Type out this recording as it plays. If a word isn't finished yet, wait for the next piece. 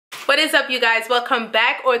What is up, you guys? Welcome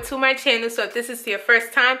back or to my channel. So if this is your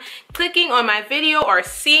first time clicking on my video or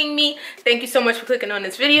seeing me, thank you so much for clicking on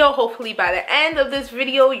this video. Hopefully by the end of this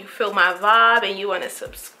video you feel my vibe and you want to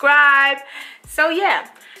subscribe. So yeah,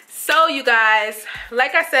 so you guys,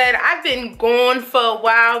 like I said, I've been gone for a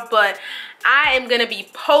while, but I am gonna be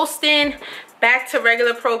posting back to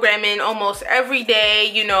regular programming almost every day,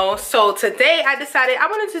 you know. So today I decided I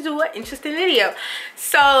wanted to do an interesting video.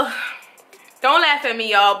 So don't laugh at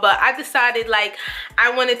me, y'all, but I decided like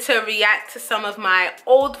I wanted to react to some of my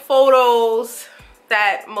old photos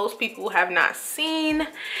that most people have not seen.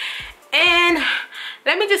 And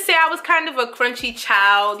let me just say, I was kind of a crunchy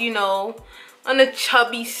child, you know, on the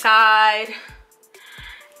chubby side.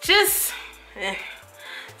 Just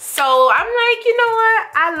so I'm like, you know what,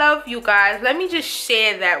 I love you guys, let me just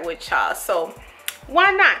share that with y'all. So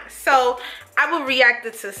why not? So I will react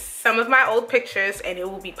to some of my old pictures and it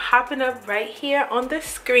will be popping up right here on the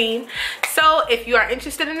screen. So if you are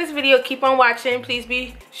interested in this video, keep on watching. Please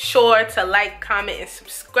be sure to like, comment, and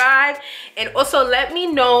subscribe. And also let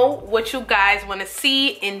me know what you guys want to see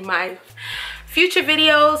in my future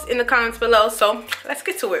videos in the comments below. So let's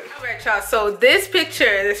get to it. All right, y'all, so this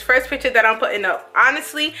picture, this first picture that I'm putting up,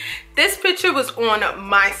 honestly, this picture was on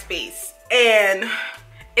MySpace, and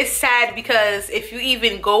it's sad because if you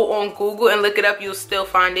even go on Google and look it up, you'll still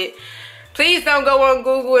find it. Please don't go on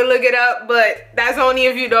Google and look it up, but that's only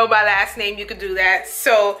if you know my last name, you could do that.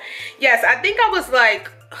 So yes, I think I was like,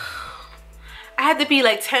 I had to be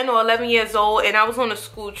like 10 or 11 years old, and I was on a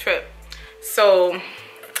school trip. So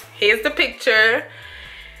here's the picture.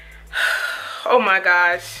 Oh my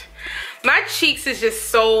gosh, my cheeks is just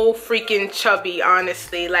so freaking chubby,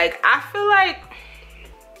 honestly. Like, I feel like,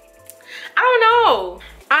 I don't know,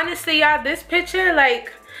 honestly, y'all, this picture, like,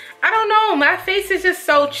 I don't know, my face is just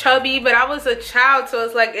so chubby, but I was a child, so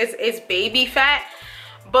it's like it's baby fat.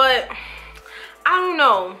 But I don't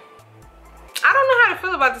know how to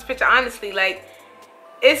feel about this picture, honestly. Like,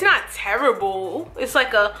 it's not terrible, it's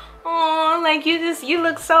like a, oh, like you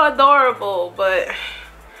look so adorable. But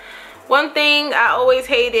one thing I always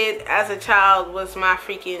hated as a child was my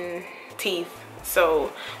freaking teeth.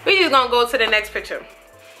 So we just gonna go to the next picture.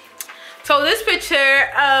 So this picture,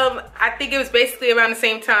 I think it was basically around the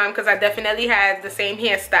same time, because I definitely had the same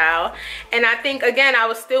hairstyle. And I think, again, I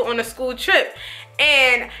was still on a school trip.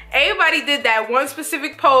 And everybody did that one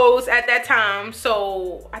specific pose at that time.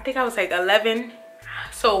 So I think I was like 11.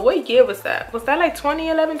 So what year was that? Was that like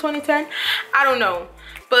 2011, 2010? I don't know.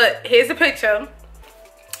 But here's the picture.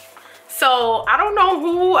 So I don't know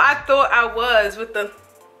who I thought I was with the,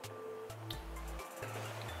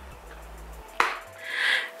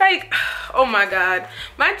 like, oh my god,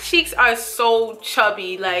 my cheeks are so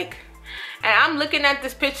chubby. Like, and I'm looking at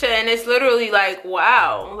this picture and it's literally like,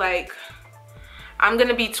 wow, like I'm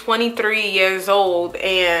gonna be 23 years old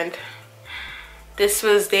and this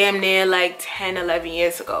was damn near like 10, 11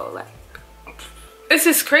 years ago. Like, this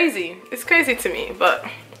is crazy. It's crazy to me. But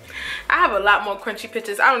I have a lot more crunchy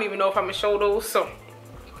pictures. I don't even know if I'm gonna show those, so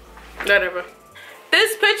whatever.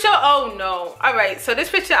 This picture, oh no. All right, so this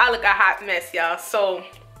picture, I look a hot mess, y'all. So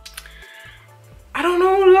I don't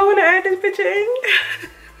know, do I want to add this picture in?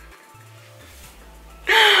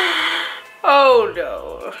 Oh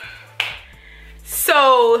no.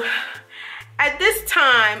 So at this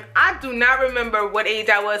time, I do not remember what age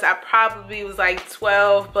I was. I probably was like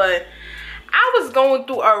 12, but I was going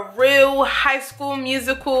through a real High School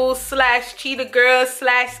Musical / Cheetah Girl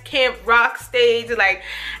 / Camp Rock stage. Like,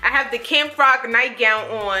 I have the Camp Rock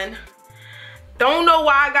nightgown on. Don't know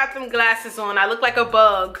why I got them glasses on. I look like a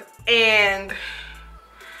bug. And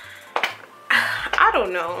I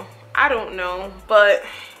don't know, but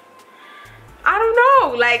I don't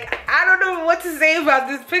know, like, I don't know what to say about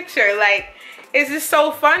this picture. Like, it's just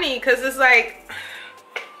so funny because it's like,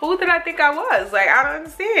 who did I think I was? Like, I don't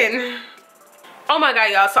understand. Oh my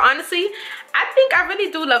god, y'all, so honestly, I think I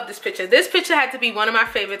really do love this picture. This picture had to be one of my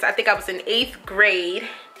favorites. I think I was in 8th grade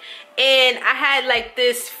and I had like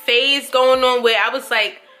this phase going on where I was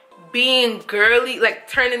like being girly, like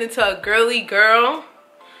turning into a girly girl.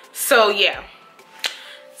 So yeah,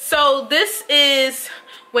 so this is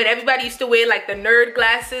when everybody used to wear like the nerd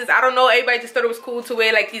glasses. I don't know, everybody just thought it was cool to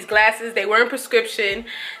wear like these glasses. They weren't prescription,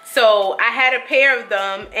 so I had a pair of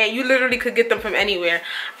them and you literally could get them from anywhere.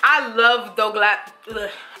 I loved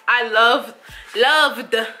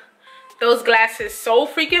those glasses so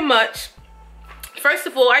freaking much. First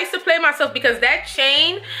of all, I used to play myself because that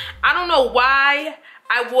chain, I don't know why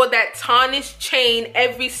I wore that tarnished chain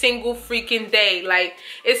every single freaking day. Like,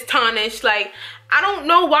 it's tarnished. Like, I don't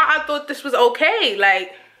know why I thought this was okay.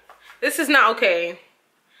 Like, this is not okay.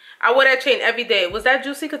 I wore that chain every day. Was that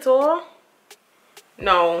Juicy Couture?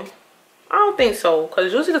 No, I don't think so,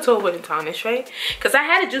 because Juicy Couture wouldn't tarnish, right? Because I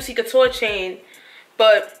had a Juicy Couture chain,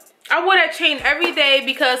 but I wore that chain every day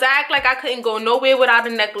because I act like I couldn't go nowhere without a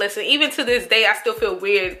necklace. And even to this day, I still feel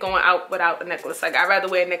weird going out without a necklace. Like, I'd rather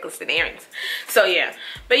wear a necklace than earrings. So, yeah.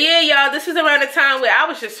 But, yeah, y'all, this was around the time where I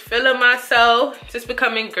was just feeling myself, just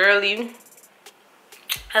becoming girly.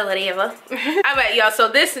 Whatever. Alright, y'all, so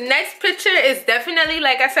this next picture is definitely,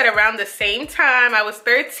 like I said, around the same time. I was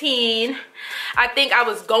 13. I think I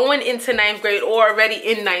was going into 9th grade or already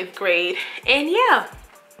in 9th grade. And yeah,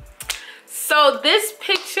 so this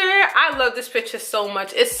picture, I love this picture so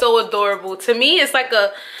much. It's so adorable. To me, it's like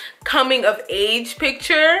a coming of age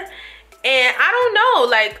picture. And I don't know,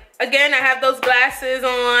 like, again, I have those glasses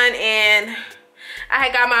on, and I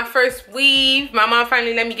had got my first weave. My mom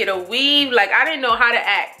finally let me get a weave. Like, I didn't know how to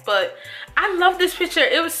act, but I love this picture.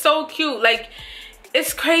 It was so cute. Like,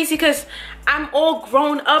 it's crazy because I'm all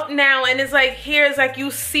grown up now, and it's like, here's like, you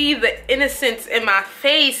see the innocence in my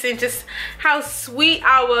face and just how sweet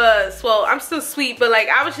I was. Well, I'm still sweet, but like,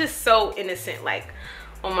 I was just so innocent. Like,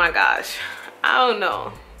 oh my gosh, I don't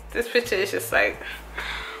know. This picture is just like,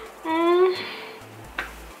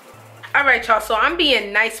 Alright, y'all, so I'm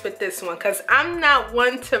being nice with this one because I'm not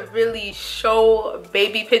one to really show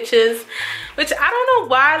baby pictures, which I don't know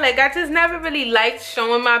why. Like, I just never really liked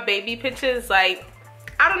showing my baby pictures. Like,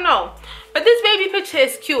 I don't know, but this baby picture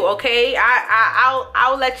is cute. Okay,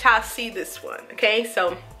 I'll let y'all see this one. Okay,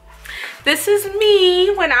 so this is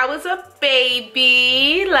me when I was a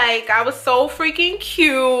baby. Like, I was so freaking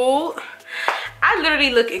cute. I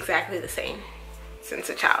literally look exactly the same since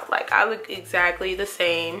a child. Like, I look exactly the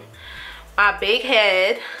same. My big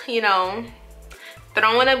head, you know,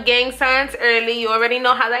 throwing up gang signs early. You already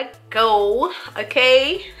know how that go,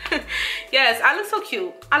 okay? Yes, I look so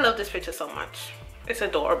cute. I love this picture so much. It's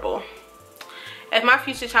adorable. If my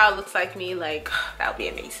future child looks like me, like, that would be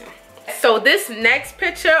amazing. So this next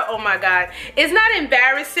picture, oh my God, it's not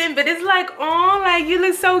embarrassing, but it's like, oh, like, you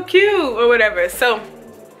look so cute or whatever. So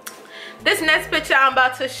this next picture I'm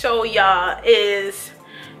about to show y'all is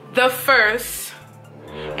the first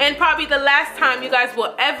and probably the last time you guys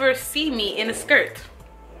will ever see me in a skirt.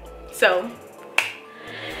 So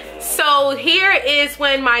here is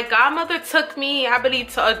when my godmother took me, I believe,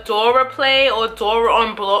 to a Dora play or Dora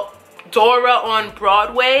on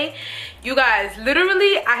Broadway. You guys,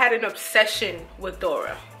 literally, I had an obsession with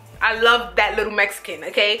Dora. I love that little Mexican,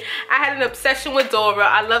 okay? I had an obsession with Dora.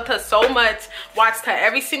 I loved her so much, watched her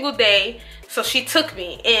every single day. So she took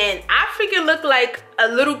me, and I freaking look like a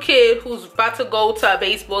little kid who's about to go to a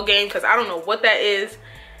baseball game, because I don't know what that is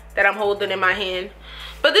that I'm holding in my hand.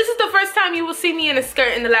 But this is the first time you will see me in a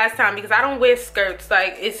skirt, and the last time, because I don't wear skirts.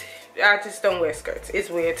 Like, I just don't wear skirts. It's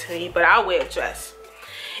weird to me, but I'll wear a dress.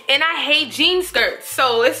 And I hate jean skirts,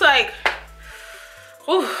 so it's like,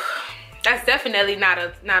 whew, that's definitely not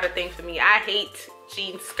a thing for me. I hate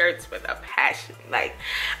jean skirts with a passion. Like,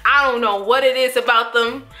 I don't know what it is about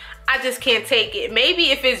them. I just can't take it.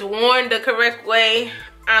 Maybe if it's worn the correct way,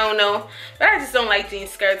 I don't know. But I just don't like jean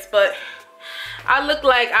skirts. But I look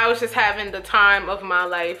like I was just having the time of my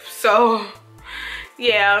life. So,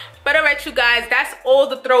 yeah. But alright, you guys, that's all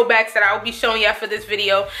the throwbacks that I will be showing y'all for this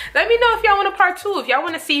video. Let me know if y'all want a part 2. If y'all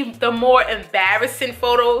want to see the more embarrassing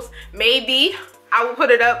photos, maybe I will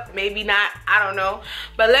put it up, maybe not, I don't know.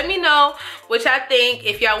 But let me know what y'all think,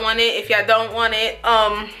 if y'all want it, if y'all don't want it.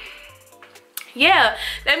 Yeah,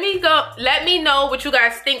 let me know what you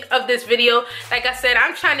guys think of this video. Like I said,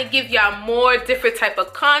 I'm trying to give y'all more different type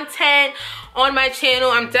of content on my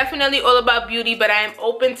channel. I'm definitely all about beauty, but I am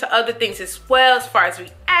open to other things as well, as far as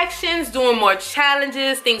reactions, doing more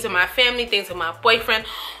challenges, things with my family, things with my boyfriend,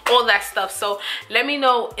 all that stuff. So let me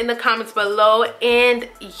know in the comments below, and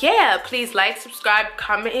yeah, please like, subscribe,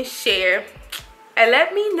 comment, and share, and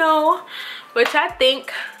let me know what y'all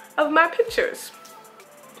think of my pictures.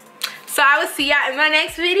 So I will see y'all in my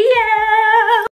next video.